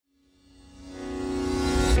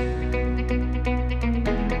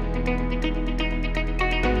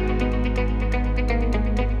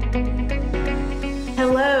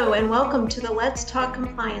welcome to the Let's Talk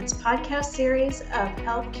Compliance podcast series of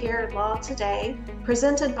Healthcare Law Today,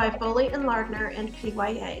 presented by Foley and Lardner and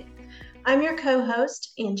PYA. I'm your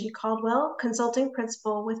co-host, Angie Caldwell, Consulting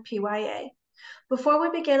Principal with PYA. Before we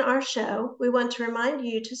begin our show, we want to remind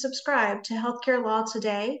you to subscribe to Healthcare Law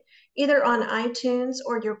Today, either on iTunes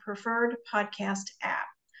or your preferred podcast app.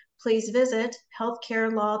 Please visit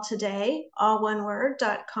healthcarelawtoday, all one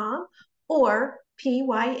word.com, or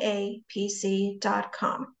pyapc.com.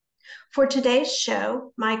 For today's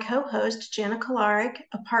show, my co-host, Jana,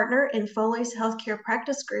 a partner in Foley's Healthcare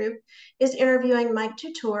Practice Group, is interviewing Mike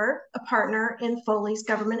Tuteur, a partner in Foley's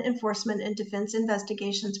Government Enforcement and Defense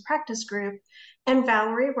Investigations Practice Group, and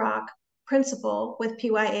Valerie Rock, principal with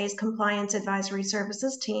PYA's Compliance Advisory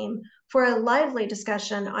Services team, for a lively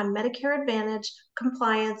discussion on Medicare Advantage,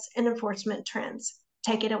 compliance, and enforcement trends.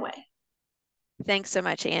 Take it away. Thanks so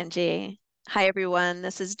much, Angie. Hi, everyone.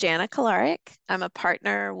 This is Jana Kolarik. I'm a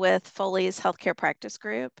partner with Foley's Healthcare Practice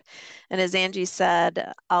Group. And as Angie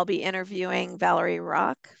said, I'll be interviewing Valerie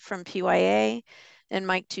Rock from PYA and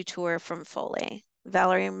Mike Tuteur from Foley.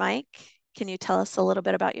 Valerie and Mike, can you tell us a little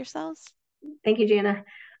bit about yourselves? Thank you, Jana.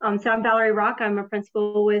 So I'm Valerie Rock. I'm a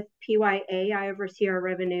principal with PYA. I oversee our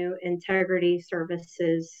revenue integrity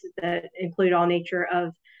services that include all nature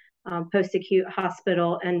of post-acute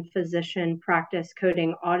hospital and physician practice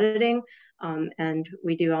coding auditing. And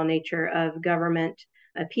we do all nature of government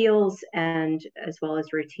appeals and as well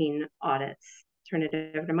as routine audits. Turn it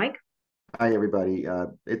over to Mike. Hi, everybody.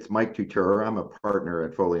 It's Mike Tuteur. I'm a partner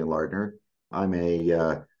at Foley and Lardner. I'm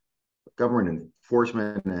a government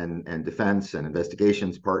enforcement and defense and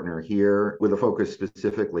investigations partner here with a focus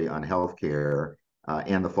specifically on healthcare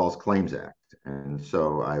and the False Claims Act. And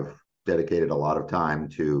so I've dedicated a lot of time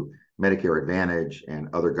to Medicare Advantage and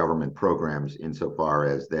other government programs insofar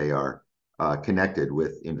as they are connected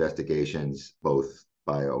with investigations both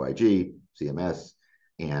by OIG, CMS,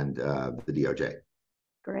 and the DOJ.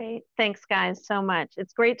 Great. Thanks, guys, so much.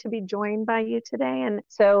 It's great to be joined by you today. And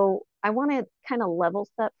so I want to kind of level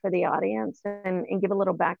set for the audience and give a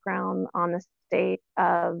little background on the state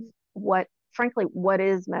of what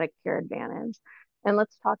is Medicare Advantage. And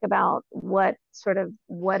let's talk about what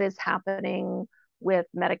is happening with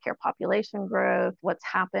Medicare population growth, what's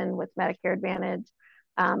happened with Medicare Advantage,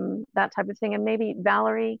 that type of thing. And maybe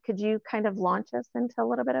Valerie, could you kind of launch us into a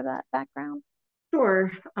little bit of that background?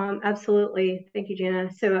 Sure, absolutely. Thank you,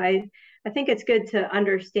 Jana. So I think it's good to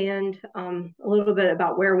understand a little bit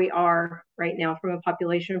about where we are right now from a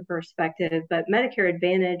population perspective. But Medicare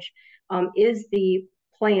Advantage is the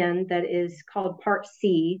plan that is called Part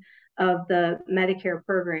C of the Medicare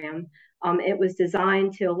program. It was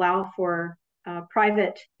designed to allow for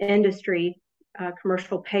private industry,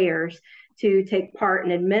 commercial payers to take part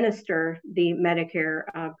and administer the Medicare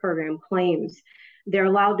program claims. They're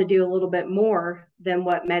allowed to do a little bit more than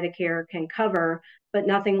what Medicare can cover, but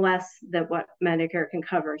nothing less than what Medicare can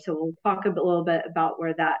cover. So we'll talk a little bit about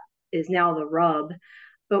where that is now the rub.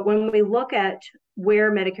 But when we look at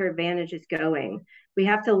where Medicare Advantage is going, we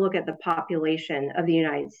have to look at the population of the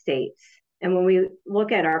United States. And when we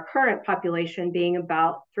look at our current population being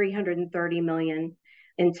about 330 million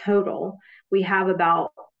in total, we have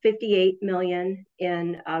about 58 million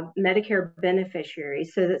in Medicare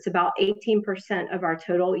beneficiaries. So that's about 18% of our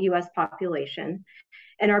total US population.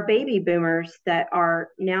 And our baby boomers that are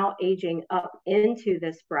now aging up into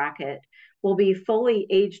this bracket will be fully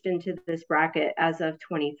aged into this bracket as of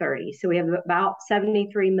 2030. So we have about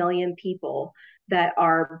 73 million people that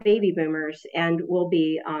are baby boomers and will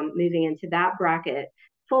be moving into that bracket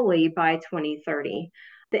fully by 2030.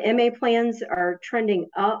 The MA plans are trending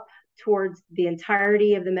up towards the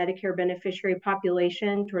entirety of the Medicare beneficiary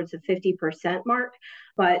population, towards the 50% mark,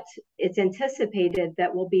 but it's anticipated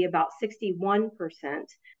that will be about 61%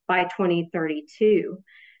 by 2032.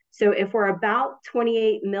 So if we're about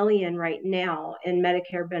 28 million right now in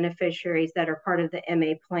Medicare beneficiaries that are part of the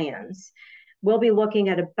MA plans, we'll be looking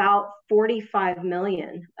at about 45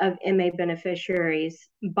 million of MA beneficiaries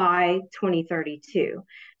by 2032.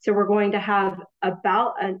 So we're going to have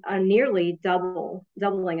about a nearly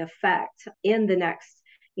doubling effect in the next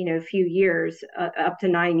few years, up to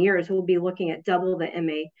 9 years. We'll be looking at double the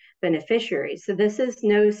MA beneficiaries. So this is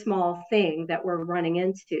no small thing that we're running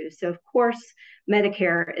into. So of course,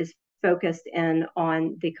 Medicare is focused in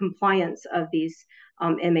on the compliance of these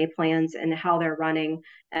MA plans and how they're running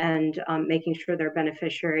and making sure their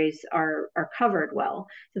beneficiaries are covered well.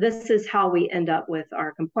 So this is how we end up with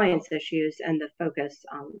our compliance issues and the focus,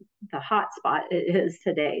 the hot spot it is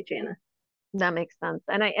today, Jana. That makes sense.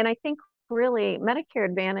 And I think really Medicare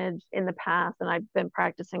Advantage in the past, and I've been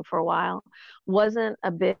practicing for a while, wasn't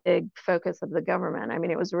a big focus of the government. I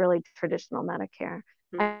mean, it was really traditional Medicare.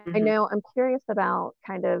 I know I'm curious about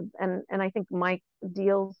kind of, and I think Mike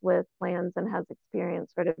deals with plans and has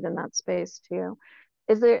experience sort of in that space too.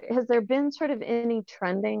 Has there been sort of any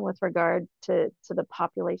trending with regard to the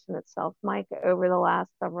population itself, Mike, over the last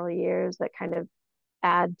several years that kind of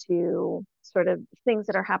add to sort of things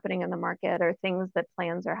that are happening in the market or things that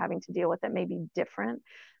plans are having to deal with that may be different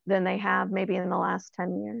than they have maybe in the last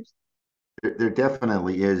 10 years? There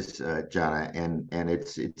definitely is, Jana, and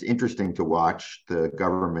it's interesting to watch the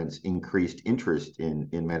government's increased interest in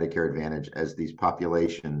Medicare Advantage as these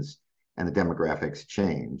populations and the demographics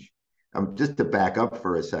change. Just to back up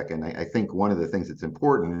for a second, I think one of the things that's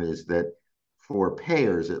important is that for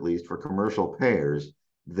payers, at least for commercial payers,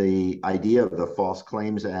 the idea of the False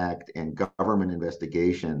Claims Act and government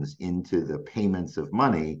investigations into the payments of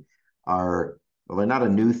money are, well, they're not a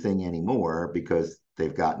new thing anymore because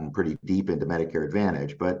they've gotten pretty deep into Medicare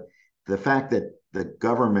Advantage. But the fact that the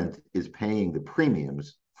government is paying the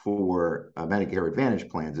premiums for Medicare Advantage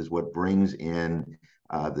plans is what brings in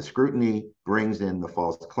the scrutiny, brings in the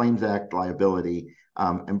False Claims Act liability,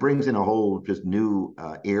 and brings in a whole just new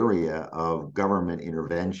area of government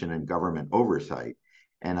intervention and government oversight.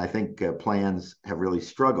 And I think plans have really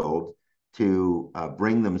struggled to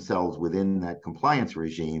bring themselves within that compliance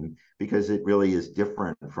regime because it really is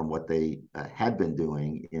different from what they had been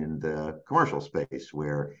doing in the commercial space,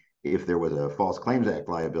 where if there was a False Claims Act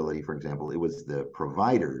liability, for example, it was the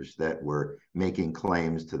providers that were making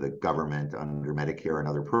claims to the government under Medicare and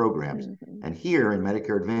other programs. Mm-hmm. And here in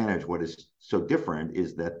Medicare Advantage, what is so different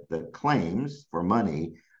is that the claims for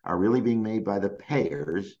money are really being made by the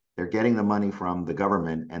payers. They're getting the money from the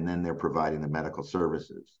government, and then they're providing the medical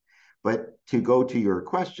services. But to go to your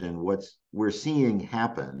question, what we're seeing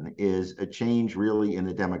happen is a change really in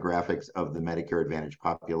the demographics of the Medicare Advantage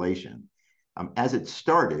population. As it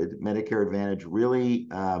started, Medicare Advantage really,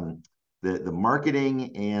 the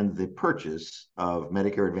marketing and the purchase of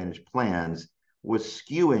Medicare Advantage plans was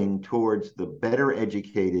skewing towards the better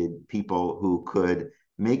educated people who could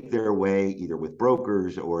make their way either with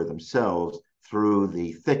brokers or themselves through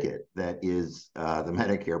the thicket that is the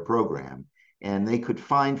Medicare program. And they could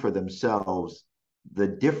find for themselves the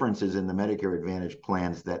differences in the Medicare Advantage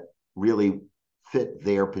plans that really fit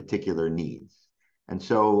their particular needs. And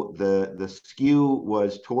so the skew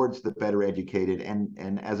was towards the better educated,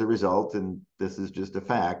 and as a result, and this is just a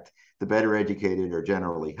fact, the better educated are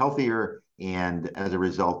generally healthier, and as a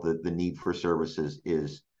result, the need for services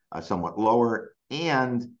is somewhat lower,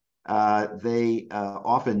 and they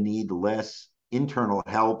often need less internal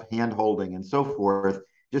help, hand-holding, and so forth,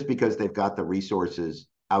 just because they've got the resources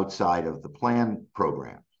outside of the plan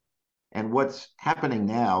programs. And what's happening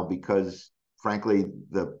now, because frankly,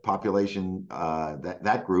 the population,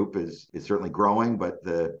 that group is certainly growing, but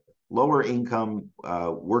the lower income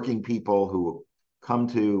working people who come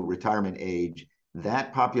to retirement age,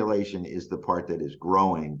 that population is the part that is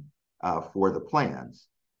growing for the plans.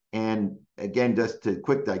 And again, just a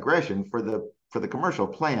quick digression, for the commercial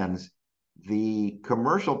plans, the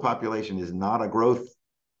commercial population is not a growth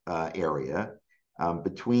area.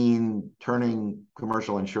 Between turning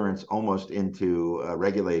commercial insurance almost into a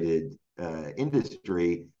regulated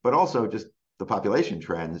industry, but also just the population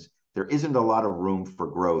trends, there isn't a lot of room for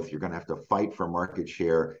growth. You're going to have to fight for market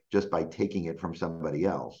share just by taking it from somebody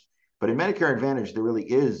else. But in Medicare Advantage, there really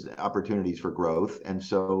is opportunities for growth. And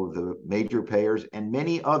so the major payers and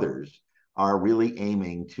many others are really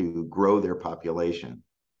aiming to grow their population.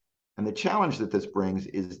 And the challenge that this brings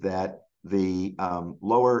is that the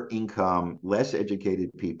lower income, less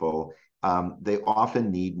educated people, they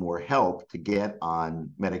often need more help to get on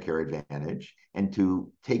Medicare Advantage and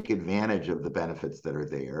to take advantage of the benefits that are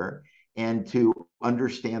there and to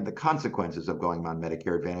understand the consequences of going on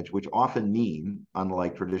Medicare Advantage, which often mean,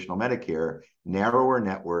 unlike traditional Medicare, narrower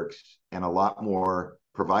networks and a lot more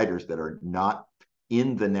providers that are not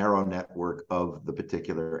in the narrow network of the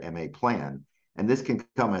particular MA plan. And this can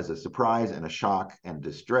come as a surprise and a shock and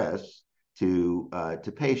distress to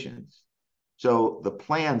patients. So the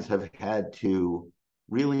plans have had to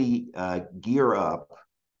really gear up,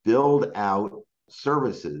 build out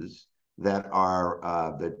services that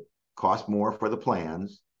are that cost more for the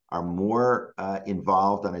plans, are more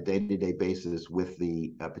involved on a day-to-day basis with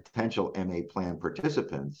the potential MA plan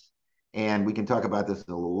participants. And we can talk about this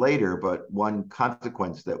a little later, but one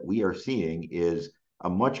consequence that we are seeing is a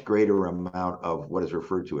much greater amount of what is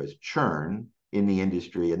referred to as churn in the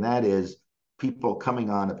industry, and that is people coming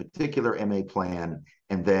on a particular MA plan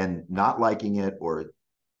and then not liking it or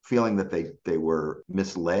feeling that they were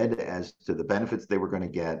misled as to the benefits they were going to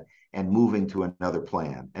get and moving to another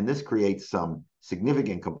plan. And this creates some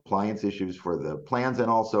significant compliance issues for the plans and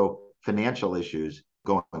also financial issues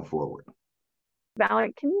going forward.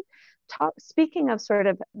 Valerie, can you talk, speaking of sort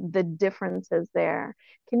of the differences there,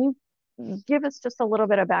 can you give us just a little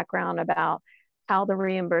bit of background about how the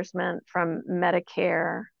reimbursement from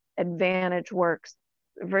Medicare Advantage works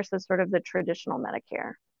versus sort of the traditional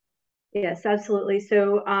Medicare? Yes, absolutely.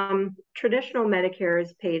 So traditional Medicare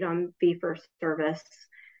is paid on fee for service.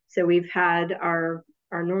 So we've had our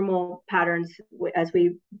normal patterns as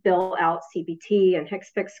we bill out CPT and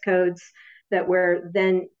HCPCS codes that we're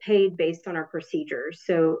then paid based on our procedures.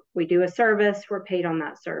 So we do a service, we're paid on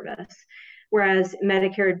that service. Whereas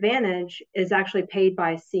Medicare Advantage is actually paid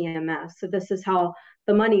by CMS. So this is how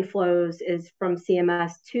the money flows, is from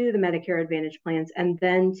CMS to the Medicare Advantage plans and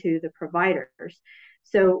then to the providers.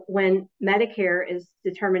 So when Medicare is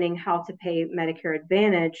determining how to pay Medicare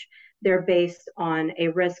Advantage, they're based on a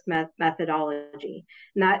risk methodology.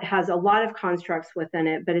 And that has a lot of constructs within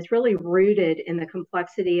it, but it's really rooted in the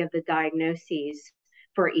complexity of the diagnoses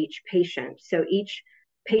for each patient. So each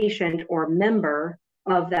patient or member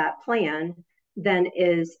of that plan then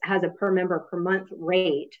has a per member per month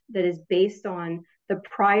rate that is based on the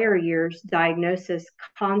prior year's diagnosis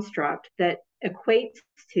construct that equates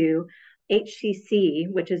to HCC,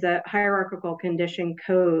 which is a hierarchical condition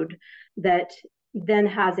code that then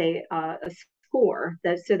has a score.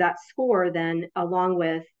 So that score then, along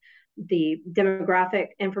with the demographic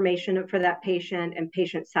information for that patient and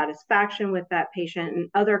patient satisfaction with that patient and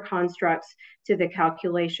other constructs to the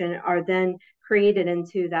calculation, are then created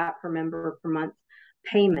into that per member per month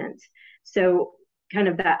payment. So kind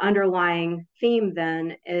of that underlying theme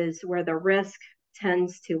then is where the risk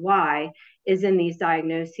tends to lie is in these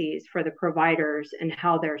diagnoses for the providers and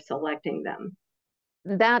how they're selecting them.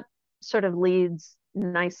 That sort of leads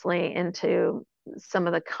nicely into some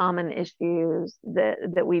of the common issues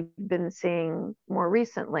that we've been seeing more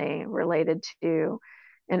recently related to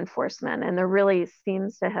enforcement. And there really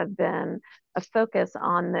seems to have been a focus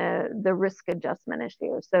on the risk adjustment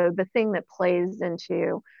issue. So the thing that plays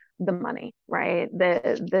into the money, right?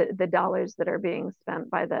 The dollars that are being spent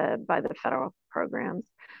by the federal programs.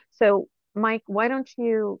 So Mike, can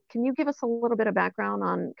you give us a little bit of background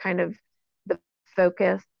on kind of the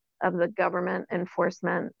focus of the government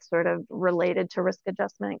enforcement sort of related to risk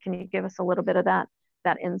adjustment? Can you give us a little bit of that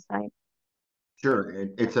insight? Sure.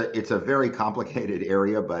 It's a very complicated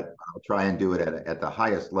area, but I'll try and do it at the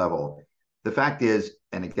highest level. The fact is,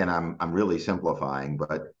 and again, I'm really simplifying,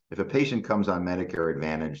 but if a patient comes on Medicare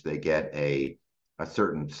Advantage, they get a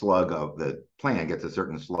certain slug of the plan gets a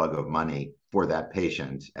certain slug of money for that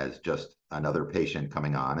patient as just another patient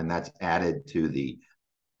coming on, and that's added to the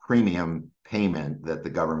premium payment that the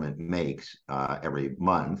government makes every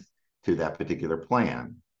month to that particular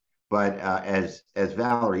plan. But as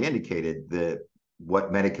Valerie indicated,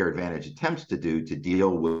 what Medicare Advantage attempts to do to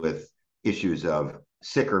deal with issues of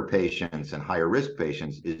sicker patients and higher risk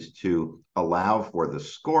patients is to allow for the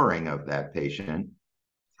scoring of that patient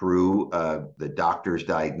through the doctor's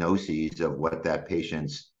diagnoses of what that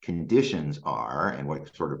patient's conditions are and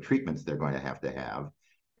what sort of treatments they're going to have.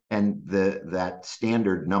 And that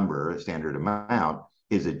standard amount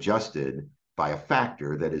is adjusted by a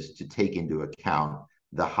factor that is to take into account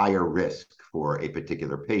the higher risk for a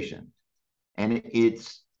particular patient. And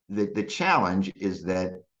it's the challenge is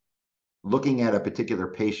that looking at a particular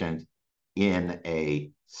patient in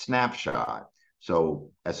a snapshot.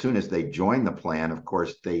 So as soon as they join the plan, of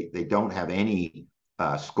course, they don't have any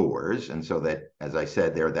scores. And so that, as I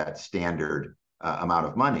said, they're that standard amount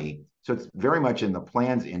of money. So it's very much in the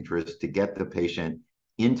plan's interest to get the patient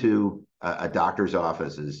into a doctor's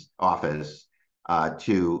office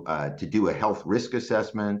to do a health risk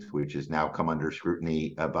assessment, which has now come under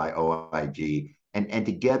scrutiny by OIG, and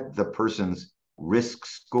to get the person's risk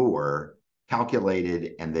score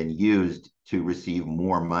calculated and then used to receive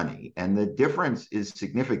more money. And the difference is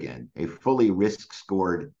significant. A fully risk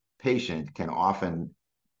scored patient can often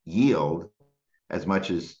yield as much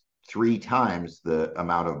as 3 times the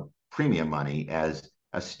amount of premium money as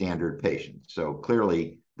a standard patient. So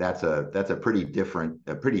clearly that's a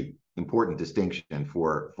pretty important distinction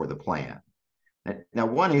for the plan. Now,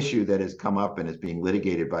 one issue that has come up and is being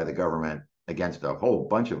litigated by the government against a whole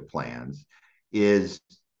bunch of plans is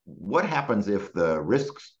what happens if the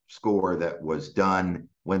risk score that was done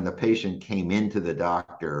when the patient came into the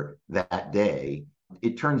doctor that day,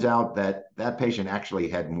 it turns out that that patient actually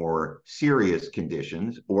had more serious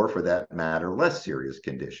conditions, or for that matter, less serious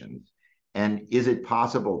conditions. And is it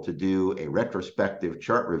possible to do a retrospective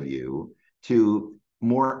chart review to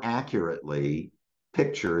more accurately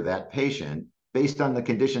picture that patient based on the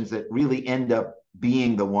conditions that really end up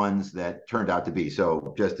being the ones that turned out to be.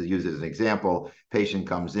 So just to use it as an example, patient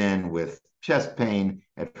comes in with chest pain.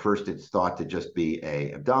 At first, it's thought to just be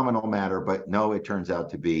an abdominal matter, but no, it turns out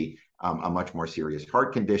to be a much more serious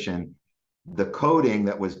heart condition. The coding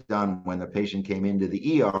that was done when the patient came into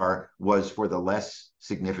the ER was for the less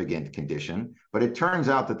significant condition, but it turns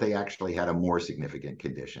out that they actually had a more significant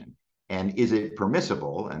condition. And is it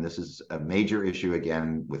permissible? And this is a major issue,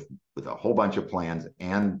 again, with a whole bunch of plans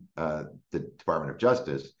and the Department of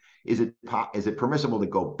Justice. Is it permissible to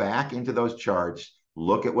go back into those charts,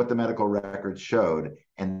 look at what the medical records showed,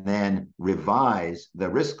 and then revise the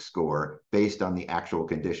risk score based on the actual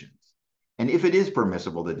conditions? And if it is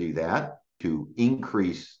permissible to do that, to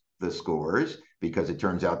increase the scores because it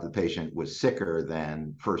turns out the patient was sicker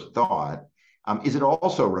than first thought, is it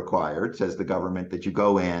also required, says the government, that you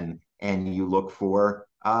go in and you look for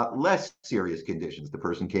less serious conditions? The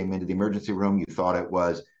person came into the emergency room, you thought it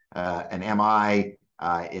was an MI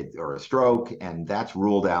or a stroke, and that's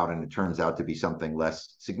ruled out, and it turns out to be something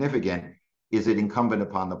less significant. Is it incumbent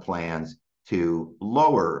upon the plans to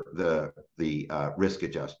lower the risk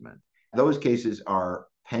adjustment? Those cases are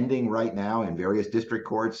pending right now in various district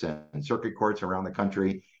courts and circuit courts around the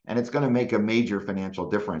country, and it's going to make a major financial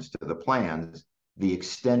difference to the plans, the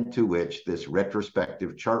extent to which this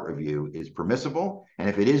retrospective chart review is permissible. And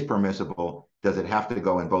if it is permissible, does it have to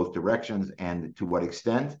go in both directions, and to what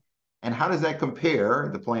extent? And how does that compare,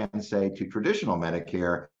 the plans say, to traditional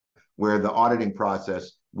Medicare, where the auditing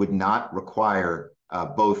process would not require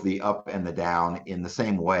both the up and the down in the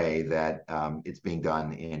same way that it's being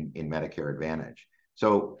done in Medicare Advantage?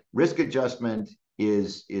 So risk adjustment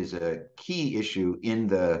is a key issue in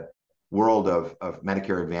the world of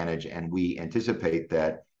Medicare Advantage, and we anticipate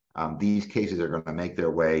that these cases are going to make their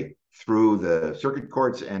way through the circuit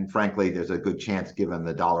courts, and frankly, there's a good chance, given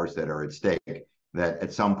the dollars that are at stake, that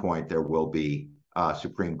at some point there will be a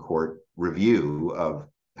Supreme Court review of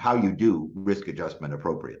how you do risk adjustment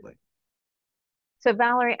appropriately. So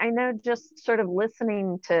Valerie, I know just sort of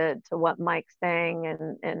listening to what Mike's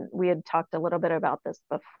saying, and we had talked a little bit about this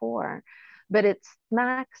before, but it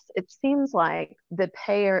seems like the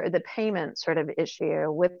payment sort of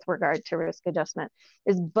issue with regard to risk adjustment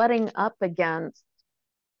is butting up against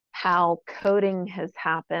how coding has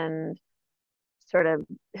happened sort of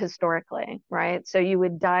historically, right? So you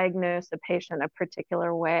would diagnose a patient a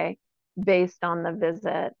particular way based on the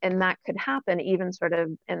visit, and that could happen even sort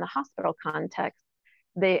of in the hospital context.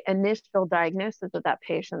 The initial diagnosis of that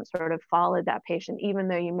patient sort of followed that patient, even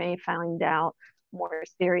though you may find out more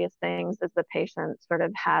serious things as the patient sort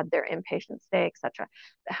of had their inpatient stay, et cetera.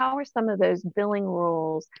 How are some of those billing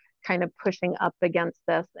rules kind of pushing up against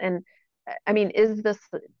this? And I mean,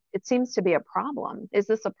 it seems to be a problem. Is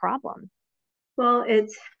this a problem? Well,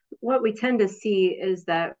 it's what we tend to see is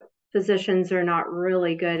that physicians are not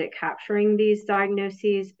really good at capturing these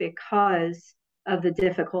diagnoses because of the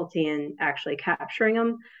difficulty in actually capturing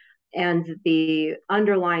them, and the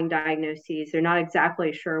underlying diagnoses, they're not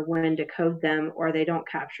exactly sure when to code them, or they don't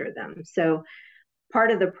capture them. So part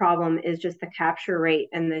of the problem is just the capture rate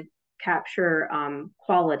and the capture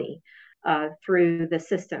quality through the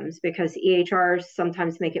systems, because EHRs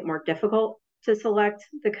sometimes make it more difficult to select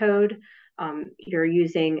the code. You're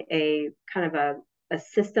using a kind of a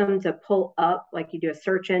system to pull up, like you do a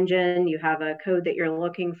search engine, you have a code that you're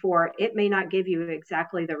looking for. It may not give you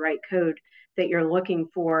exactly the right code that you're looking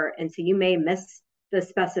for. And so you may miss the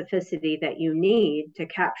specificity that you need to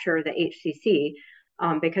capture the HCC,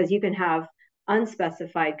 because you can have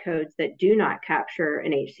unspecified codes that do not capture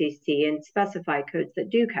an HCC and specified codes that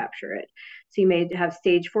do capture it. So you may have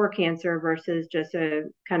stage 4 cancer versus just a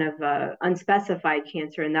kind of unspecified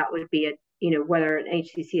cancer, and that would be whether an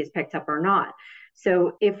HCC is picked up or not.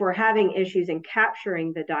 So if we're having issues in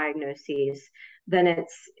capturing the diagnoses, then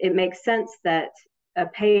it makes sense that a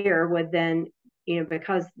payer would then,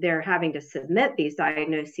 because they're having to submit these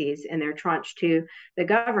diagnoses and they're tranched to the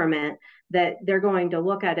government, that they're going to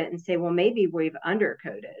look at it and say, well, maybe we've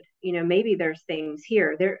undercoded. Maybe there's things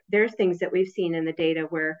here. There's things that we've seen in the data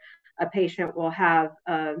where a patient will have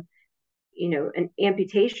an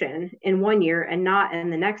amputation in 1 year and not in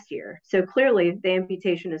the next year. So clearly the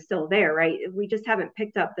amputation is still there, right? We just haven't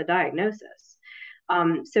picked up the diagnosis.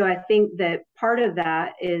 So I think that part of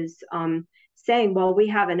that is saying, well, we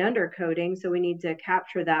have an undercoding, so we need to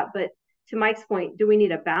capture that. But to Mike's point, do we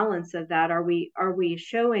need a balance of that? Are we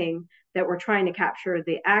showing that we're trying to capture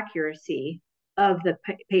the accuracy of the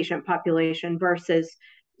patient population versus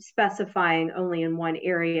specifying only in one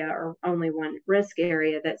area or only one risk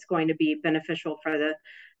area that's going to be beneficial for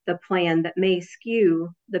the plan that may skew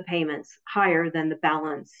the payments higher than the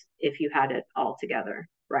balance if you had it all together,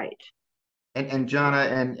 right? And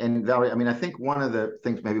Jana and Valerie, I mean, I think one of the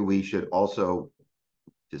things maybe we should also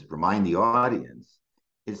just remind the audience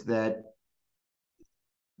is that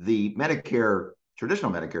the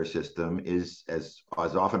traditional Medicare system is as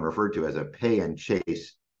often referred to as a pay and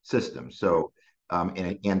chase system. So,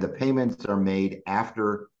 and the payments are made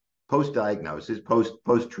after post-diagnosis,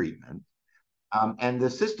 post-treatment. And the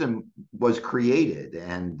system was created,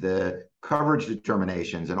 and the coverage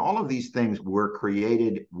determinations and all of these things were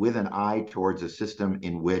created with an eye towards a system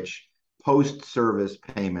in which post-service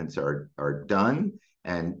payments are done.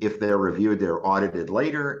 And if they're reviewed, they're audited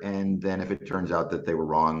later. And then if it turns out that they were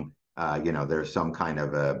wrong, there's some kind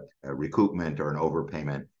of a recoupment or an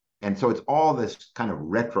overpayment. And so it's all this kind of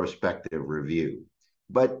retrospective review.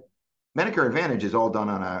 But Medicare Advantage is all done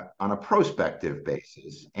on a prospective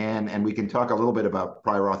basis, and we can talk a little bit about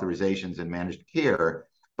prior authorizations and managed care.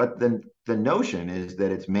 But then the notion is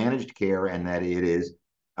that it's managed care, and that it is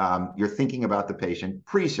you're thinking about the patient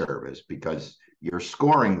pre-service because you're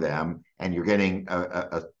scoring them and you're getting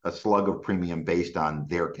a slug of premium based on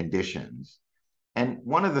their conditions. And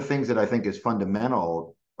one of the things that I think is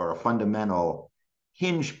fundamental, or a fundamental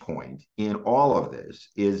hinge point in all of this,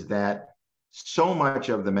 is that so much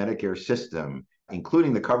of the Medicare system,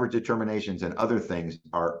 including the coverage determinations and other things,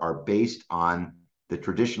 are based on the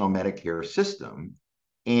traditional Medicare system.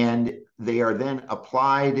 And they are then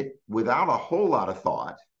applied without a whole lot of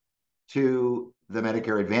thought to the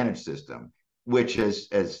Medicare Advantage system, which,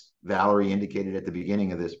 as Valerie indicated at the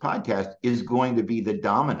beginning of this podcast, is going to be the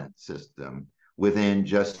dominant system within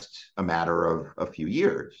just a matter of a few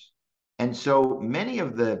years. And so many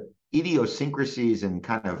of the idiosyncrasies and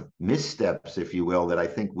kind of missteps, if you will, that I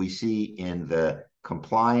think we see in the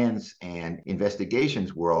compliance and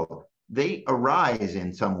investigations world, they arise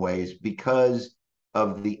in some ways because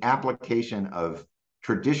of the application of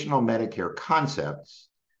traditional Medicare concepts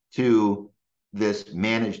to this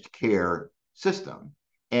managed care system.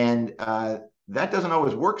 And that doesn't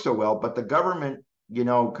always work so well, but the government,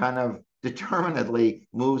 kind of determinedly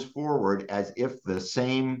moves forward as if the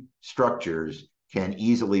same structures can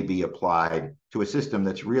easily be applied to a system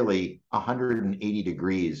that's really 180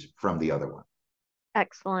 degrees from the other one.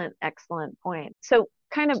 Excellent point. So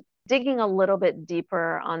kind of digging a little bit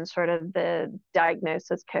deeper on sort of the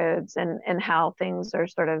diagnosis codes and how things are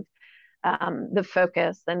sort of the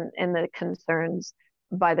focus and the concerns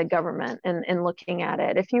by the government and looking at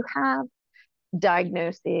it. If you have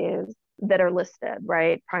diagnoses that are listed,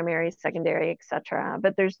 right, primary, secondary, et cetera,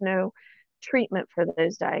 but there's no treatment for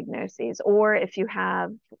those diagnoses, or if you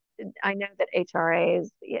have, I know that HRAs,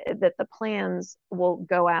 that the plans will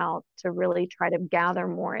go out to really try to gather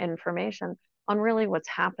more information on really what's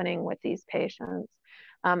happening with these patients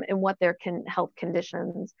and what their health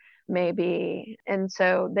conditions may be. And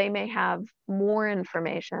so they may have more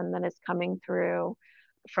information that is coming through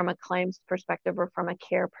from a claims perspective or from a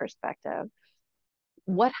care perspective.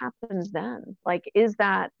 What happens then? Like, does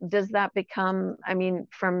that become, I mean,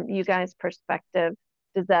 from you guys' perspective,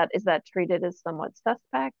 is that treated as somewhat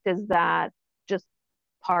suspect? Is that just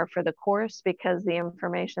par for the course because the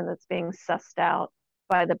information that's being sussed out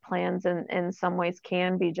by the plans in some ways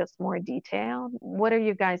can be just more detailed? What are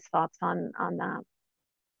you guys' thoughts on that?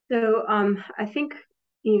 So I think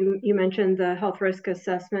you mentioned the health risk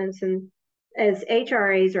assessments, and as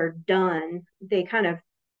HRAs are done, they kind of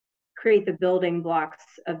create the building blocks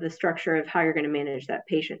of the structure of how you're going to manage that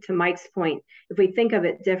patient. To Mike's point, if we think of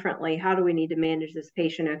it differently, how do we need to manage this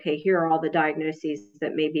patient? Okay, here are all the diagnoses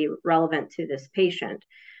that may be relevant to this patient.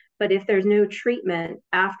 But if there's no treatment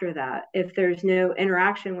after that, if there's no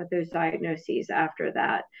interaction with those diagnoses after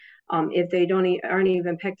that, if they aren't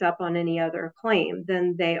even picked up on any other claim,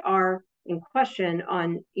 then they are in question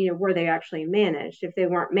on, were they actually managed? If they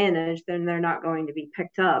weren't managed, then they're not going to be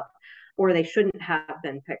picked up, or they shouldn't have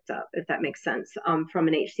been picked up, if that makes sense, from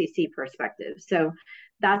an HCC perspective. So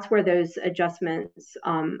that's where those adjustments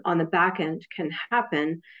on the back end can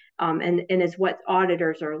happen. And is what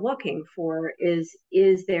auditors are looking for is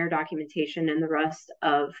their documentation and the rest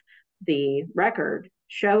of the record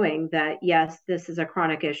showing that, yes, this is a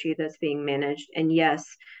chronic issue that's being managed, and yes,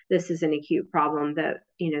 this is an acute problem that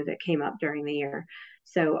came up during the year.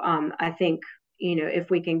 So I think if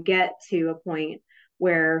we can get to a point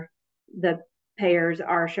where the payers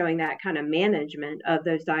are showing that kind of management of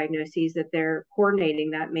those diagnoses, that they're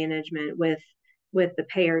coordinating that management with the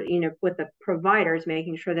payer, with the providers,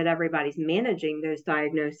 making sure that everybody's managing those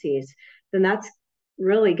diagnoses, then that's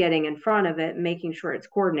really getting in front of it, making sure it's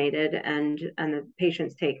coordinated and the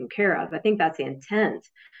patient's taken care of. I think that's the intent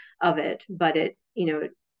of it, but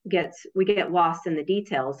we get lost in the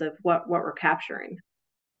details of what we're capturing.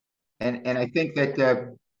 And I think that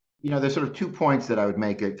there's sort of 2 points that I would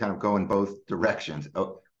make it kind of go in both directions.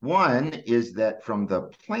 One is that from the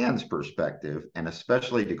plan's perspective, and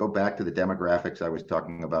especially to go back to the demographics I was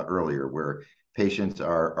talking about earlier, where patients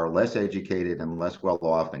are less educated and less well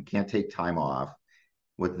off and can't take time off,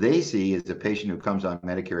 what they see is a patient who comes on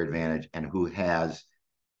Medicare Advantage and who has,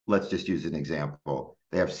 let's just use an example,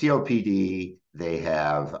 they have COPD, they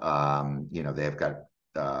have, they've got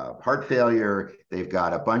heart failure, they've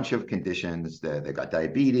got a bunch of conditions, they've got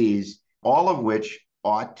diabetes, all of which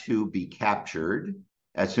ought to be captured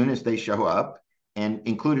as soon as they show up and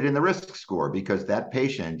included in the risk score, because that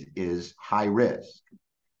patient is high risk.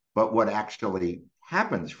 But what actually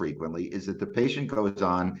happens frequently is that the patient goes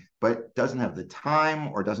on but doesn't have the time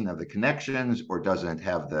or doesn't have the connections or doesn't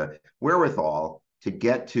have the wherewithal to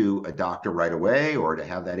get to a doctor right away or to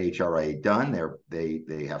have that HRA done.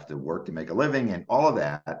 They have to work to make a living and all of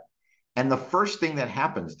that. And the first thing that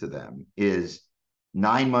happens to them is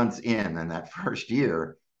 9 months in that first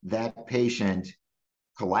year, that patient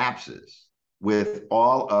collapses with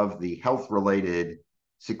all of the health-related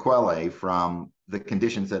sequelae from the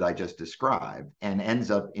conditions that I just described and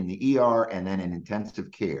ends up in the ER and then in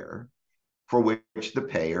intensive care, for which the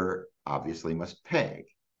payer obviously must pay.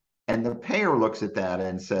 And the payer looks at that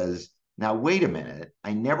and says, now, wait a minute,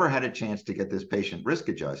 I never had a chance to get this patient risk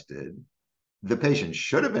adjusted. The patient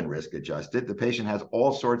should have been risk adjusted. The patient has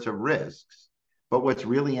all sorts of risks. But what's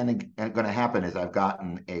really going to happen is I've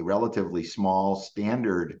gotten a relatively small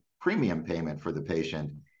standard premium payment for the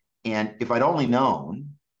patient. And if I'd only known,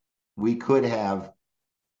 we could have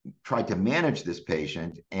tried to manage this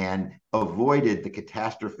patient and avoided the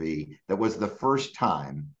catastrophe that was the first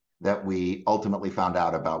time that we ultimately found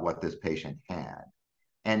out about what this patient had.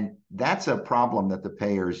 And that's a problem that the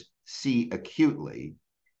payers see acutely,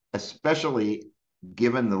 especially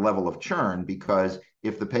given the level of churn, because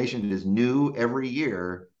if the patient is new every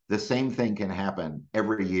year, the same thing can happen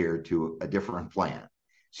every year to a different plan.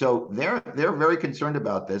 So they're very concerned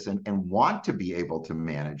about this and want to be able to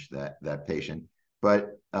manage that patient,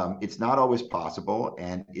 but it's not always possible,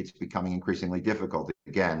 and it's becoming increasingly difficult,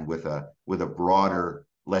 again, with a broader,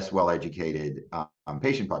 less well-educated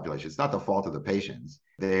patient population. It's not the fault of the patients.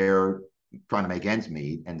 They're trying to make ends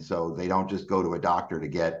meet, and so they don't just go to a doctor to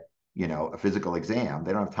get a physical exam.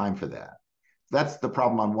 They don't have time for that. That's the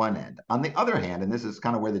problem on one end. On the other hand, and this is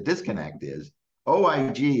kind of where the disconnect is,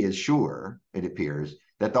 OIG is sure, it appears,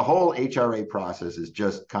 that the whole HRA process is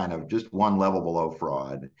just one level below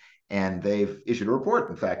fraud. And they've issued a report,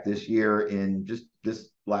 in fact, this year in just this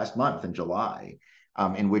last month in July,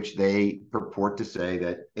 in which they purport to say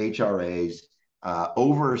that HRAs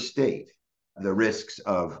overstate the risks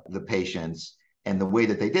of the patients. And the way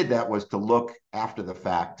that they did that was to look after the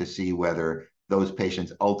fact to see whether those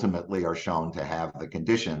patients ultimately are shown to have the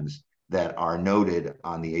conditions that are noted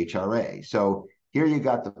on the HRA. So here you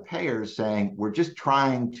got the payers saying, we're just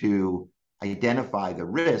trying to identify the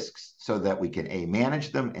risks so that we can A,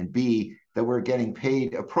 manage them, and B, that we're getting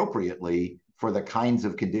paid appropriately for the kinds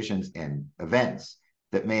of conditions and events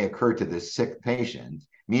that may occur to this sick patient.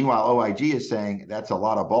 Meanwhile, OIG is saying that's a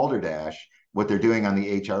lot of balderdash. What they're doing on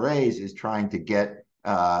the HRAs is trying to get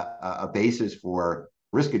a basis for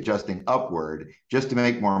risk adjusting upward just to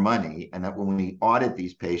make more money, and that when we audit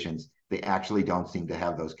these patients, they actually don't seem to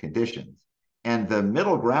have those conditions. And the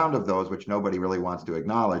middle ground of those, which nobody really wants to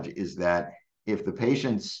acknowledge, is that if the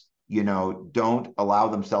patients, don't allow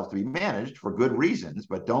themselves to be managed for good reasons,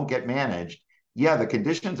 but don't get managed, yeah, the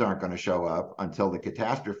conditions aren't going to show up until the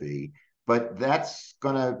catastrophe. But that's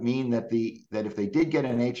going to mean that if they did get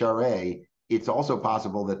an HRA, it's also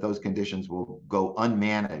possible that those conditions will go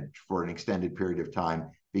unmanaged for an extended period of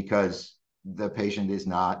time because the patient is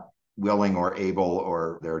not willing or able,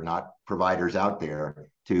 or there are not providers out there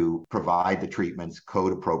to provide the treatments,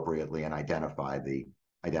 code appropriately, and identify the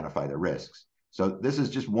risks. So this is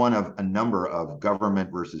just one of a number of government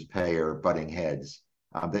versus payer butting heads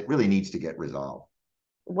that really needs to get resolved.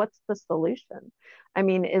 What's the solution? I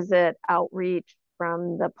mean, is it outreach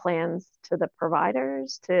from the plans to the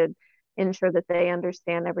providers to ensure that they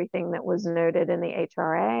understand everything that was noted in the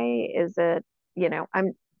HRA? Is it,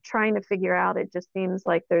 I'm trying to figure out, it just seems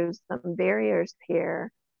like there's some barriers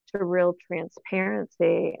here to real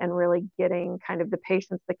transparency and really getting kind of the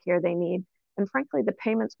patients the care they need, and frankly, the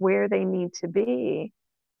payments where they need to be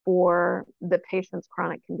for the patient's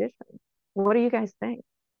chronic condition. What do you guys think?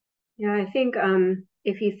 Yeah, I think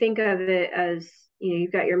if you think of it as,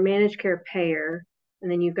 you've got your managed care payer,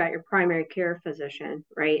 and then you've got your primary care physician,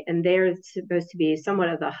 right? And they're supposed to be somewhat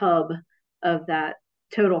of the hub of that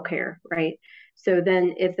total care, right? So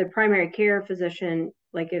then if the primary care physician,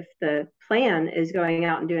 like if the plan is going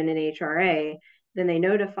out and doing an HRA, then they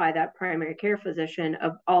notify that primary care physician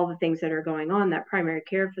of all the things that are going on. That primary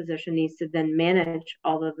care physician needs to then manage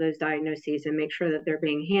all of those diagnoses and make sure that they're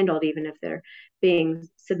being handled, even if they're being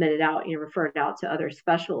submitted out, referred out to other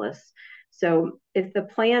specialists. So if the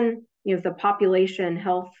plan, if the population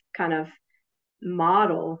health kind of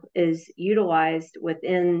model is utilized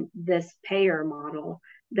within this payer model,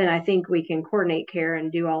 then I think we can coordinate care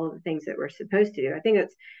and do all of the things that we're supposed to do. I think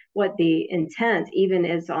that's what the intent even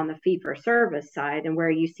is on the fee-for-service side, and where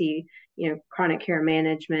you see, chronic care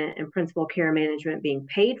management and principal care management being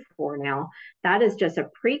paid for now. That is just a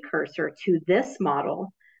precursor to this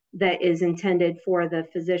model that is intended for the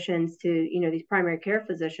physicians to, these primary care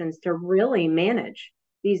physicians to really manage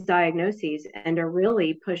these diagnoses and to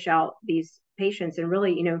really push out these patients and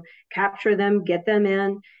really, capture them, get them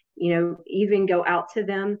in, even go out to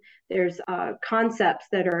them. There's concepts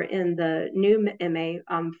that are in the new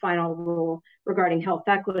MA final rule regarding health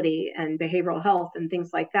equity and behavioral health and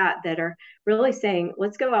things like that, that are really saying,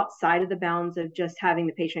 let's go outside of the bounds of just having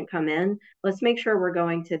the patient come in. Let's make sure we're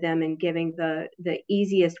going to them and giving the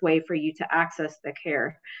easiest way for you to access the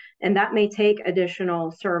care. And that may take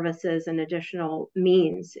additional services and additional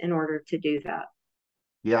means in order to do that.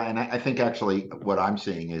 Yeah, and I think actually what I'm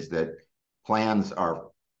seeing is that plans are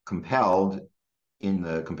compelled in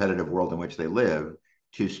the competitive world in which they live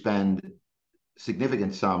to spend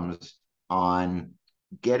significant sums on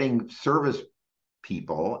getting service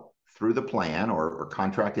people through the plan or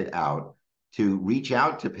contracted out to reach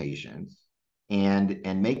out to patients and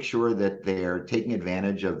make sure that they're taking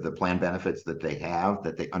advantage of the plan benefits that they have,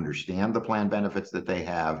 that they understand the plan benefits that they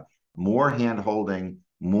have, more hand-holding,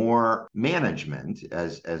 more management,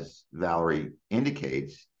 as Valerie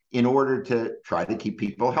indicates, in order to try to keep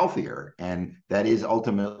people healthier. And that is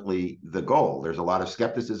ultimately the goal. There's a lot of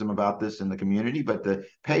skepticism about this in the community, but the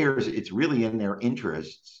payers, it's really in their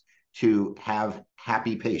interests to have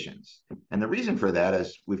happy patients. And the reason for that,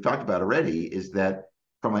 as we've talked about already, is that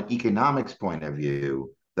from an economics point of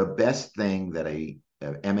view, the best thing that a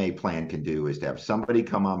MA plan can do is to have somebody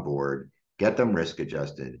come on board, get them risk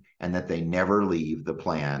adjusted, and that they never leave the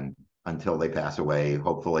plan until they pass away,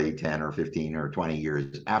 hopefully 10 or 15 or 20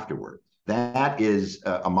 years afterwards. That is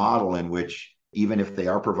a model in which, even if they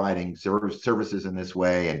are providing services in this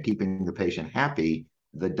way and keeping the patient happy,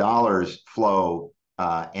 the dollars flow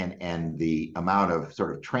and the amount of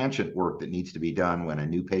sort of transient work that needs to be done when a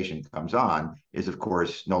new patient comes on is, of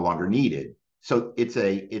course, no longer needed. So it's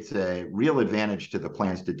a real advantage to the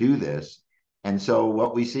plans to do this. And so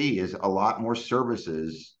what we see is a lot more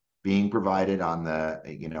services being provided on the,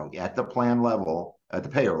 at the plan level, at the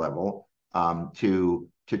payer level, to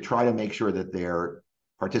try to make sure that their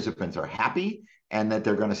participants are happy and that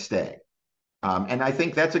they're going to stay. And I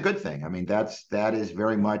think that's a good thing. I mean, that is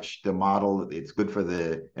very much the model. It's good for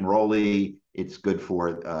the enrollee. It's good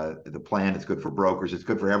for the plan. It's good for brokers. It's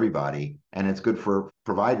good for everybody. And it's good for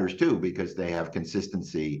providers too, because they have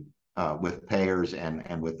consistency with payers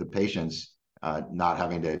and with the patients not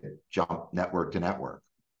having to jump network to network.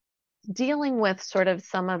 Dealing with sort of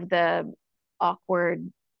some of the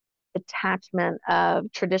awkward attachment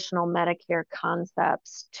of traditional Medicare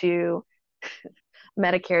concepts to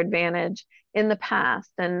Medicare Advantage in the past,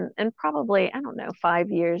 and probably, 5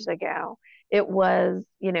 years ago, it was,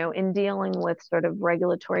 in dealing with sort of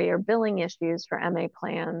regulatory or billing issues for MA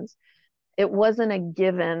plans, it wasn't a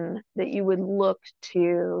given that you would look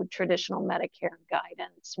to traditional Medicare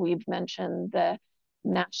guidance. We've mentioned the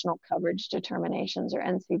national coverage determinations, or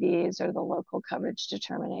NCDs, or the local coverage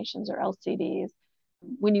determinations, or LCDs,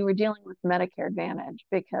 when you were dealing with Medicare Advantage,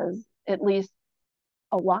 because at least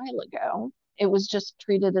a while ago, it was just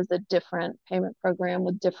treated as a different payment program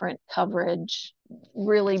with different coverage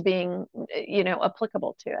really being,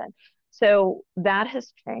 applicable to it. So that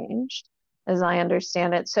has changed, as I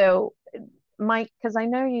understand it. So Mike, because I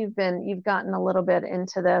know you've gotten a little bit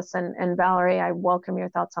into this, and Valerie, I welcome your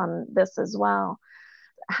thoughts on this as well.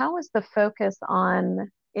 How is the focus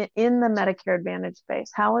on, in the Medicare Advantage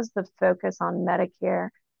space, how is the focus on Medicare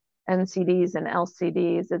NCDs and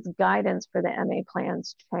LCDs, its guidance for the MA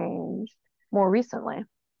plans changed more recently?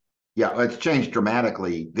 Yeah, it's changed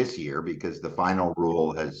dramatically this year, because the final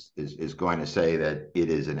rule is going to say that it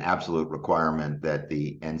is an absolute requirement that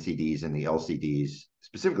the NCDs and the LCDs,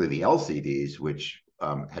 specifically the LCDs, which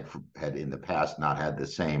had in the past not had the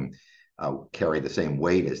same carry the same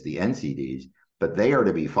weight as the NCDs, but they are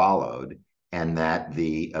to be followed, and that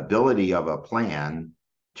the ability of a plan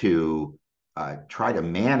to try to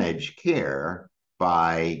manage care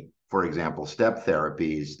by, for example, step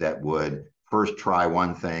therapies that would first try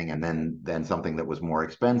one thing and then something that was more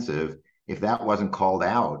expensive, if that wasn't called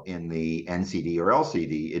out in the NCD or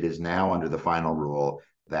LCD, it is now under the final rule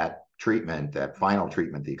that treatment, that final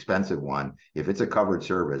treatment, the expensive one, if it's a covered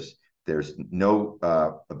service, there's no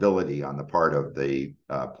ability on the part of the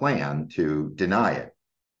plan to deny it.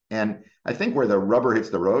 And I think where the rubber hits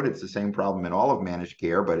the road, it's the same problem in all of managed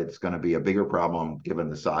care, but it's going to be a bigger problem given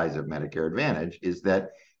the size of Medicare Advantage, is that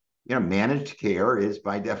managed care is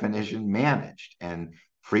by definition managed. And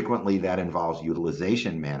frequently that involves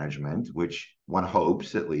utilization management, which one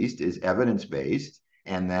hopes at least is evidence-based,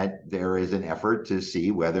 and that there is an effort to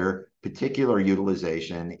see whether particular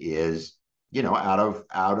utilization is, out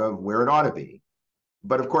of where it ought to be.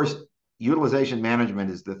 But of course, utilization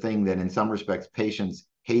management is the thing that in some respects patients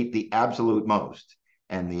hate the absolute most.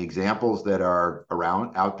 And the examples that are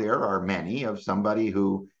out there are many of somebody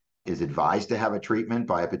who is advised to have a treatment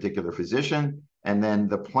by a particular physician, and then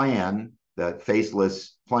the plan, the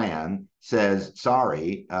faceless plan, says,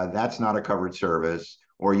 sorry, that's not a covered service,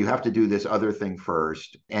 or you have to do this other thing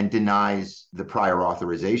first, and denies the prior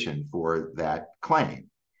authorization for that claim.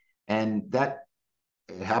 And that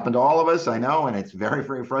it happened to all of us, I know, and it's very,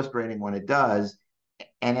 very frustrating when it does.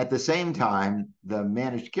 And at the same time, the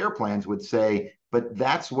managed care plans would say, but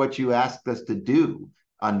that's what you asked us to do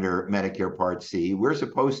under Medicare Part C. We're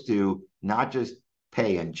supposed to not just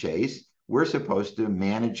pay and chase, we're supposed to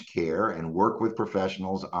manage care and work with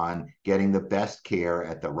professionals on getting the best care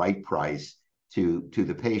at the right price to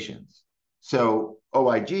the patients. So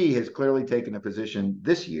OIG has clearly taken a position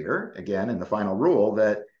this year, again, in the final rule,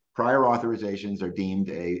 that prior authorizations are deemed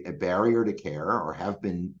a barrier to care, or have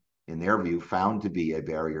been, in their view, found to be a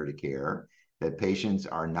barrier to care, that patients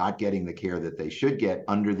are not getting the care that they should get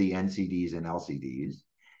under the NCDs and LCDs,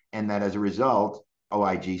 and that as a result,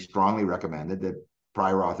 OIG strongly recommended that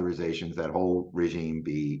prior authorizations, that whole regime,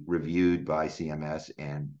 be reviewed by CMS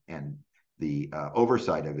and the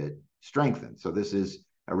oversight of it strengthened. So this is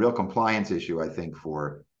a real compliance issue, I think,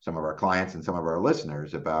 for some of our clients and some of our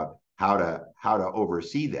listeners about how to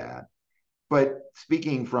oversee that. But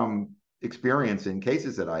speaking from experience in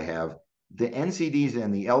cases that I have, the NCDs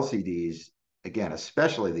and the LCDs, again,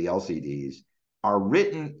 especially the LCDs, are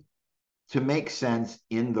written to make sense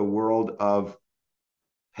in the world of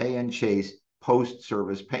pay and chase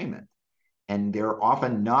post-service payment. And they're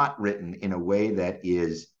often not written in a way that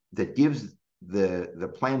gives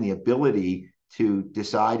the plan the ability to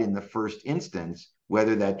decide in the first instance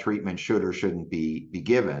whether that treatment should or shouldn't be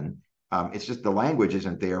given. It's just the language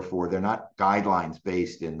isn't there they're not guidelines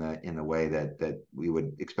based in the way that we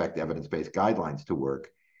would expect evidence-based guidelines to work.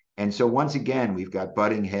 And so once again, we've got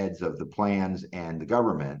butting heads of the plans and the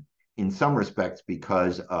government in some respects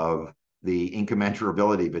because of the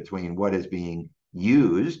incommensurability between what is being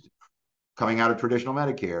used coming out of traditional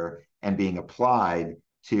Medicare and being applied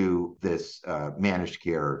to this managed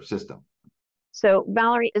care system. So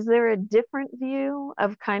Valerie, is there a different view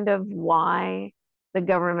of kind of why the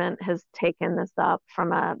government has taken this up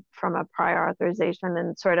from a prior authorization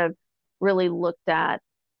and sort of really looked at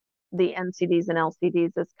the NCDs and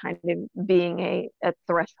LCDs as kind of being a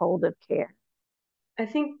threshold of care? I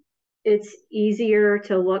think it's easier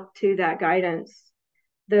to look to that guidance,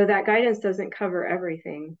 though that guidance doesn't cover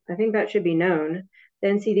everything. I think that should be known. The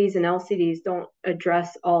NCDs and LCDs don't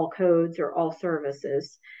address all codes or all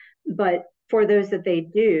services, but for those that they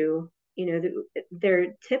do,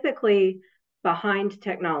 they're typically behind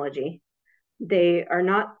technology. They are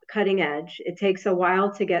not cutting edge. It takes a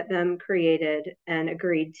while to get them created and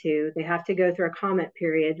agreed to. They have to go through a comment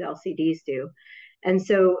period, the LCDs do. And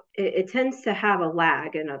so it tends to have a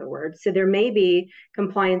lag, in other words. So there may be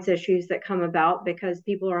compliance issues that come about because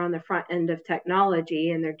people are on the front end of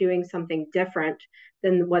technology and they're doing something different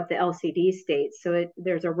than what the LCD states. So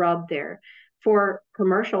there's a rub there. For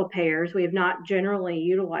commercial payers, we have not generally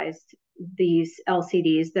utilized these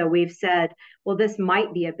LCDs, though we've said, well, this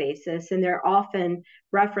might be a basis, and they're often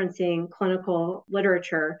referencing clinical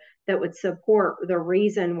literature that would support the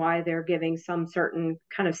reason why they're giving some certain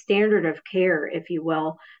kind of standard of care, if you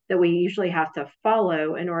will, that we usually have to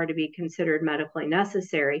follow in order to be considered medically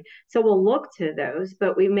necessary. So we'll look to those,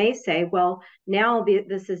 but we may say, well, now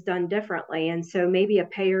this is done differently, and so maybe a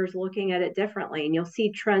payer's looking at it differently, and you'll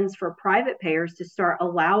see trends for private payers to start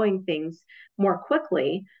allowing things more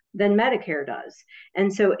quickly than Medicare does.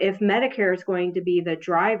 And so if Medicare is going to be the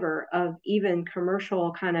driver of even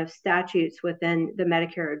commercial kind of statutes within the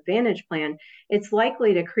Medicare Advantage plan, it's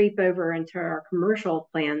likely to creep over into our commercial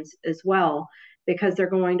plans as well, because they're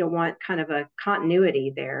going to want kind of a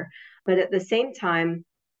continuity there. But at the same time,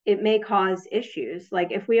 it may cause issues.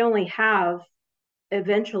 Like if we only have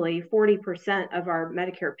eventually 40% of our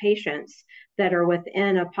Medicare patients that are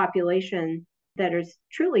within a population that is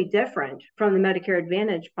truly different from the Medicare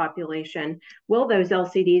Advantage population, will those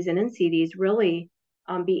LCDs and NCDs really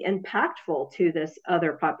be impactful to this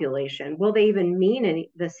other population? Will they even mean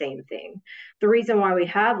the same thing? The reason why we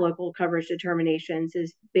have local coverage determinations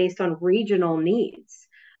is based on regional needs.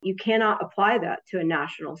 You cannot apply that to a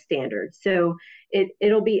national standard. So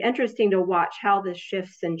it'll be interesting to watch how this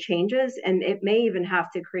shifts and changes, and it may even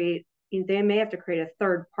have to create, they may have to create a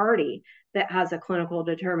third party that has a clinical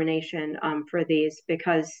determination for these,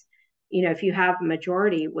 because if you have a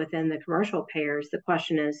majority within the commercial payers, the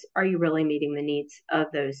question is, are you really meeting the needs of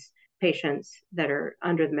those patients that are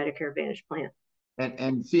under the Medicare Advantage plan?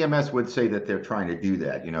 And CMS would say that they're trying to do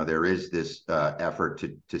that. There is this effort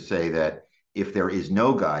to say that if there is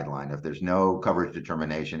no guideline, if there's no coverage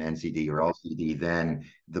determination, NCD or LCD, then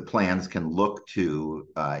the plans can look to,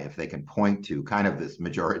 if they can point to kind of this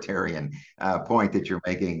majoritarian point that you're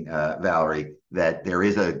making, Valerie, that there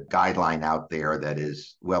is a guideline out there that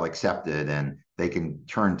is well accepted, and they can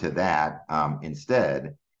turn to that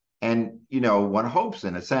instead. And, one hopes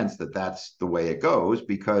in a sense that that's the way it goes,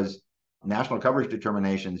 because national coverage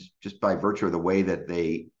determinations, just by virtue of the way that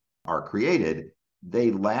they are created,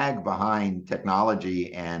 they lag behind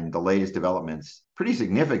technology and the latest developments pretty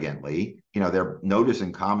significantly. They're notice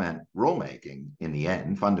and comment rulemaking in the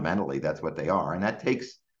end. Fundamentally, that's what they are. And that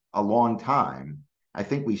takes a long time. I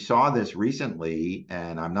think we saw this recently,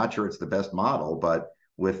 and I'm not sure it's the best model, but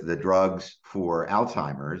with the drugs for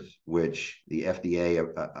Alzheimer's, which the FDA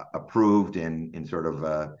approved in sort of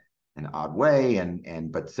an odd way,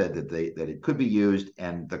 but said that it could be used,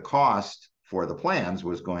 and the cost for the plans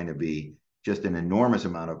was going to be just an enormous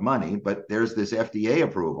amount of money. But there's this FDA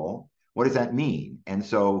approval. What does that mean? And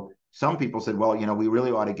so some people said, well, we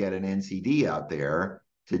really ought to get an NCD out there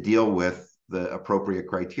to deal with the appropriate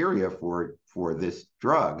criteria for this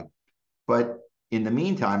drug. But in the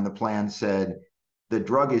meantime, the plan said the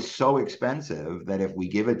drug is so expensive that if we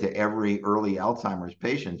give it to every early Alzheimer's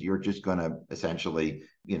patient, you're just going to essentially,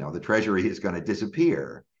 the treasury is going to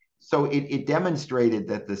disappear. So it demonstrated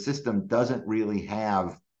that the system doesn't really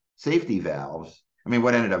have safety valves. I mean,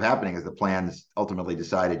 what ended up happening is the plans ultimately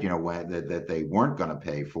decided, that they weren't going to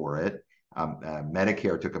pay for it.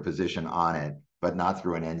 Medicare took a position on it, but not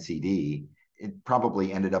through an NCD. It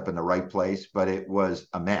probably ended up in the right place, but it was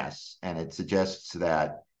a mess. And it suggests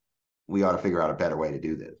that we ought to figure out a better way to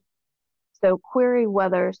do this. So query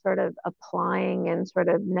whether sort of applying and sort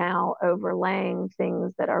of now overlaying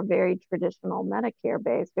things that are very traditional Medicare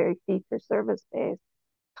based, very fee-for-service based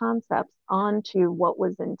concepts onto what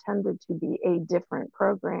was intended to be a different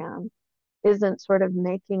program isn't sort of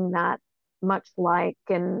making that much like,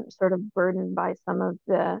 and sort of burdened by some of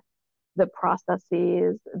the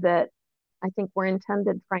processes that I think were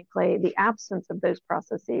intended, frankly, the absence of those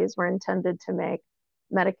processes were intended to make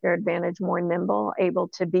Medicare Advantage more nimble, able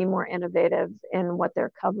to be more innovative in what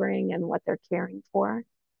they're covering and what they're caring for.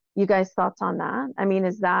 You guys' thoughts on that? I mean,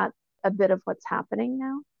 is that a bit of what's happening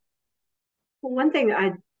now? Well, one thing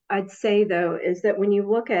I'd say, though, is that when you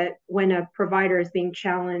look at when a provider is being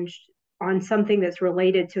challenged on something that's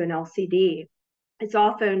related to an LCD, it's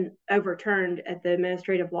often overturned at the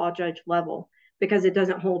administrative law judge level because it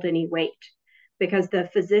doesn't hold any weight, because the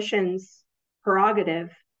physician's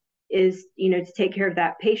prerogative is, to take care of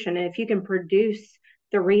that patient. And if you can produce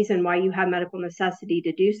the reason why you have medical necessity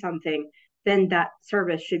to do something, then that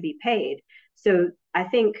service should be paid. So I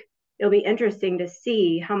think it'll be interesting to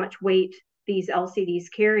see how much weight these LCDs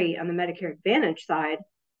carry on the Medicare Advantage side,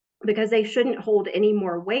 because they shouldn't hold any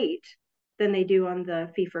more weight than they do on the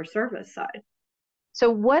fee-for-service side. So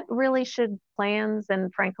what really should plans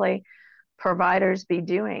and, frankly, providers be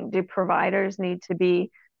doing? Do providers need to be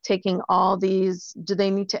taking all these, do they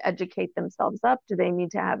need to educate themselves up? Do they need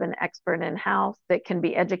to have an expert in-house that can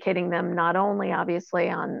be educating them not only obviously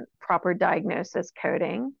on proper diagnosis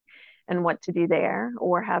coding and what to do there,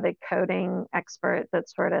 or have a coding expert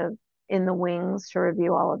that's sort of in the wings to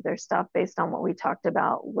review all of their stuff based on what we talked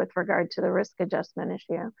about with regard to the risk adjustment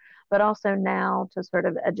issue, but also now to sort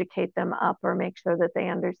of educate them up or make sure that they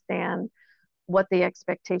understand what the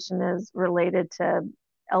expectation is related to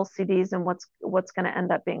LCDs and what's going to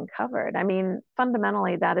end up being covered. I mean,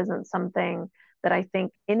 fundamentally, that isn't something that I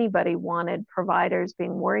think anybody wanted providers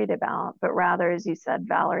being worried about, but rather, as you said,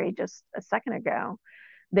 Valerie, just a second ago,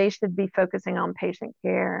 they should be focusing on patient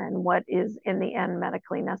care and what is in the end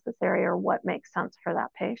medically necessary or what makes sense for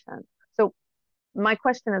that patient. So my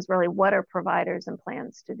question is really, what are providers and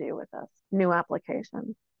plans to do with this new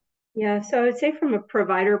application? Yeah, so I would say from a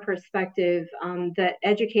provider perspective, that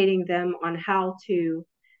educating them on how to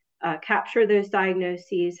capture those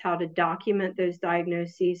diagnoses, how to document those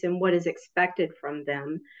diagnoses, and what is expected from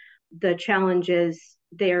them. The challenge is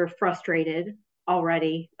they're frustrated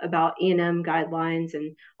already about E&M guidelines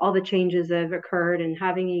and all the changes that have occurred, and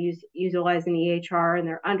having to utilize an EHR, and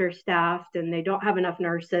they're understaffed and they don't have enough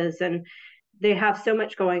nurses, and they have so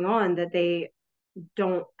much going on that they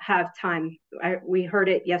don't have time. We heard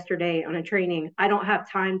it yesterday on a training. I don't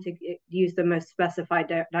have time to use the most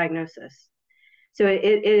specified diagnosis. So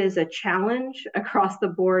it is a challenge across the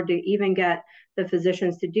board to even get the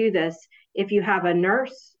physicians to do this. If you have a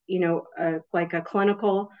nurse, like a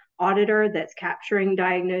clinical auditor that's capturing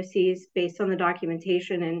diagnoses based on the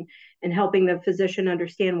documentation and helping the physician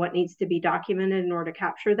understand what needs to be documented in order to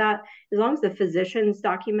capture that, as long as the physician's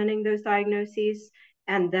documenting those diagnoses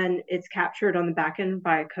and then it's captured on the back end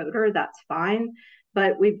by a coder, that's fine.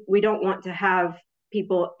 But we don't want to have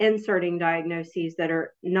people inserting diagnoses that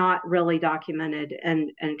are not really documented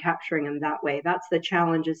and capturing them that way. That's the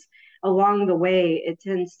challenge. Is along the way, it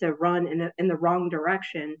tends to run in the wrong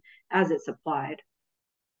direction as it's applied.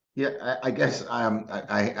 Yeah, I guess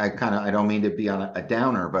I don't mean to be on a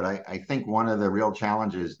downer, but I think one of the real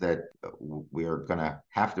challenges that we are going to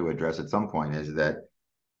have to address at some point is that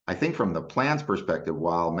I think from the plan's perspective,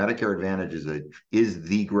 while Medicare Advantage is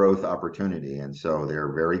the growth opportunity, and so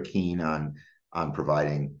they're very keen on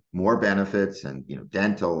providing more benefits and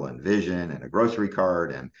dental and vision and a grocery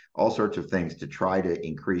card and all sorts of things to try to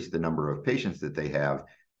increase the number of patients that they have,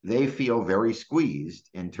 they feel very squeezed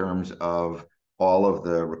in terms of all of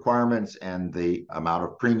the requirements and the amount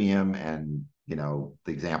of premium and the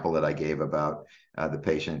example that I gave about the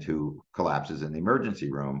patient who collapses in the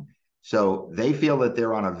emergency room. So they feel that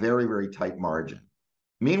they're on a very, very tight margin.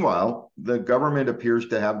 Meanwhile, the government appears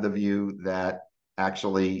to have the view that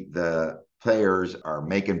actually the players are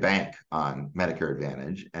making bank on Medicare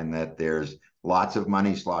Advantage and that there's lots of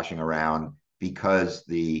money sloshing around because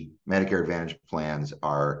the Medicare Advantage plans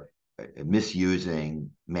are misusing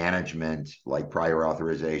management like prior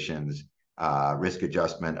authorizations, risk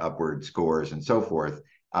adjustment, upward scores, and so forth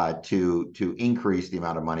to increase the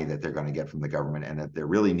amount of money that they're going to get from the government, and that there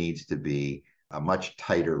really needs to be a much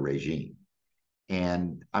tighter regime.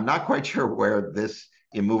 And I'm not quite sure where this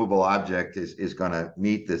immovable object is going to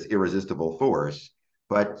meet this irresistible force,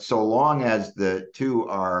 but so long as the two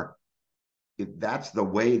are, that's the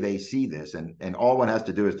way they see this, and all one has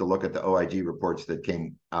to do is to look at the OIG reports that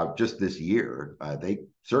came out just this year. They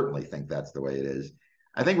certainly think that's the way it is.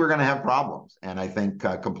 I think we're going to have problems, and I think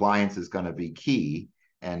compliance is going to be key,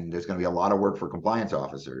 and there's going to be a lot of work for compliance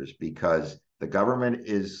officers because the government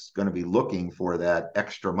is going to be looking for that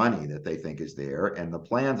extra money that they think is there, and the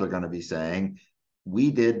plans are going to be saying,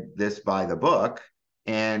 we did this by the book,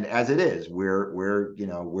 and as it is,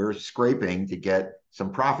 we're scraping to get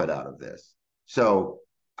some profit out of this. So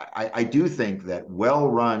I do think that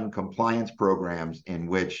well-run compliance programs in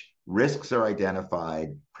which risks are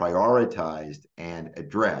identified, prioritized, and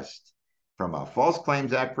addressed from a False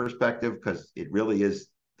Claims Act perspective, because it really is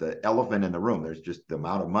the elephant in the room. There's just the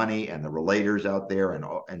amount of money and the relators out there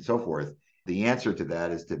and so forth. The answer to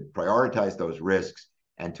that is to prioritize those risks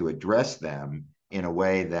and to address them in a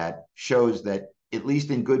way that shows that, at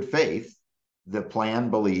least in good faith, the plan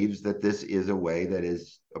believes that this is a way that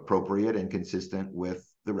is appropriate and consistent with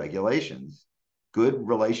the regulations. Good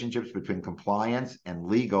relationships between compliance and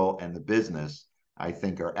legal and the business, I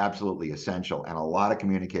think, are absolutely essential, and a lot of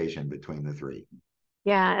communication between the three.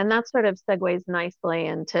 Yeah, and that sort of segues nicely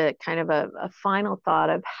into kind of a final thought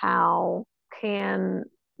of how can,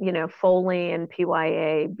 Foley and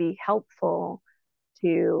PYA be helpful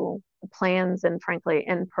to plans and, frankly,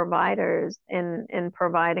 and providers in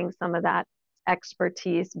providing some of that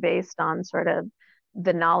expertise based on sort of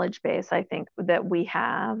the knowledge base, I think, that we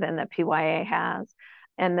have and that PYA has,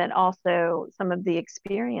 and that also some of the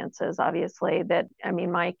experiences, obviously, that,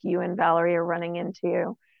 Mike, you and Valerie are running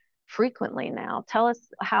into frequently now. Tell us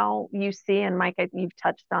how you see, and Mike, you've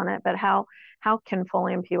touched on it, but how can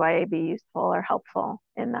Foley and PYA be useful or helpful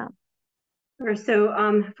in that? Sure.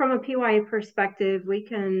 So from a PYA perspective, we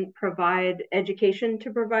can provide education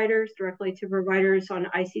to providers, directly to providers on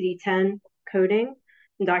ICD-10 coding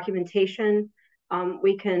and documentation.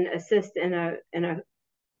 We can assist in a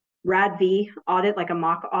RADV audit, like a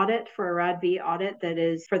mock audit for a RADV audit that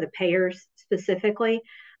is for the payers specifically.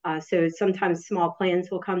 So sometimes small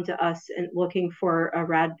plans will come to us and looking for a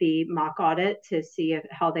RADV mock audit to see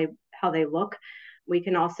how they look. We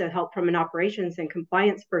can also help from an operations and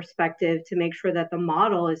compliance perspective to make sure that the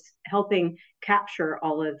model is helping capture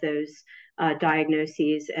all of those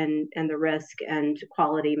diagnoses and the risk and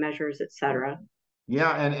quality measures, et cetera.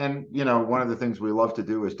 Yeah, and you know, one of the things we love to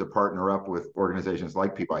do is to partner up with organizations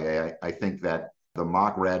like PYA. I think that the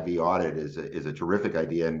mock RADV audit is a terrific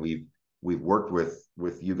idea, and we've worked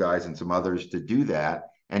with you guys and some others to do that,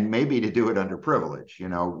 and maybe to do it under privilege, you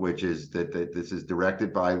know, which is that this is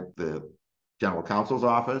directed by the general counsel's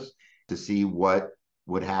office to see what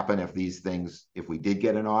would happen if these things, if we did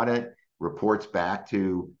get an audit, reports back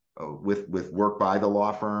to with work by the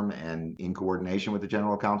law firm and in coordination with the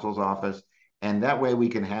general counsel's office. And that way we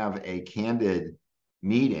can have a candid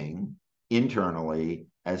meeting internally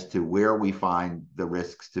as to where we find the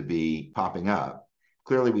risks to be popping up.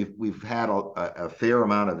 Clearly, we've had a fair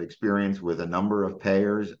amount of experience with a number of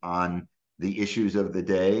payers on the issues of the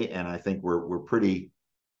day, and I think we're pretty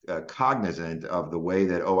cognizant of the way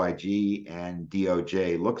that OIG and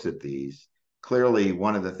DOJ looks at these. Clearly,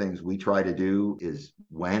 one of the things we try to do is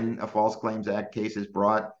when a False Claims Act case is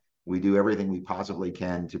brought, we do everything we possibly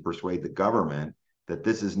can to persuade the government that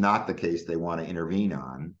this is not the case they want to intervene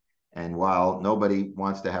on. And while nobody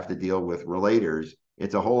wants to have to deal with relators,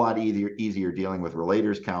 it's a whole lot easier dealing with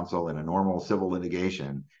relators counsel in a normal civil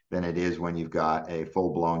litigation than it is when you've got a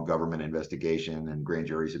full-blown government investigation and grand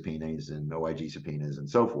jury subpoenas and OIG subpoenas and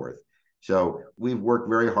so forth. So we've worked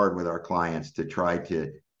very hard with our clients to try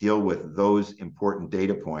to deal with those important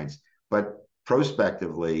data points. But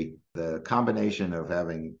prospectively, the combination of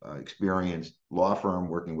having experienced law firm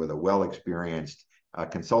working with a well-experienced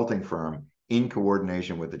consulting firm in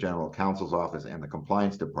coordination with the general counsel's office and the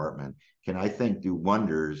compliance department can, I think, do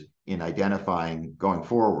wonders in identifying going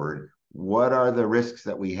forward what are the risks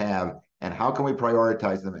that we have and how can we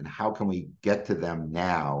prioritize them and how can we get to them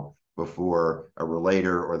now before a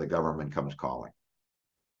relator or the government comes calling.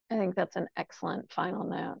 I think that's an excellent final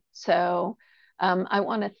note. So I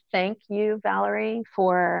want to thank you, Valerie,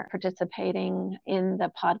 for participating in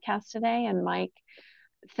the podcast today. And Mike,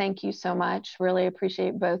 thank you so much. Really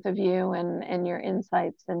appreciate both of you and your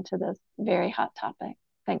insights into this very hot topic.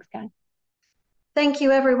 Thanks, guys. Thank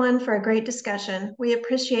you, everyone, for a great discussion. We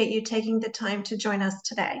appreciate you taking the time to join us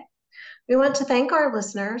today. We want to thank our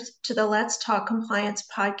listeners to the Let's Talk Compliance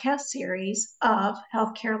podcast series of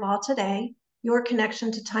Healthcare Law Today, your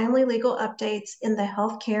connection to timely legal updates in the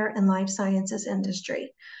healthcare and life sciences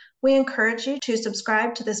industry. We encourage you to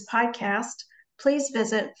subscribe to this podcast. Please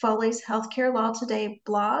visit Foley's Healthcare Law Today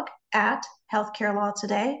blog at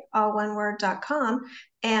healthcarelawtoday, all one word.com,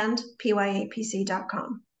 and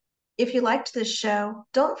pyapc.com. If you liked this show,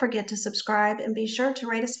 don't forget to subscribe and be sure to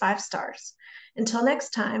rate us 5 stars. Until next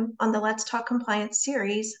time on the Let's Talk Compliance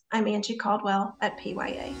series, I'm Angie Caldwell at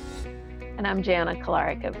PYA. And I'm Jana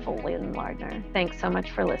Kolarik of Foley & Lardner. Thanks so much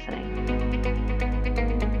for listening.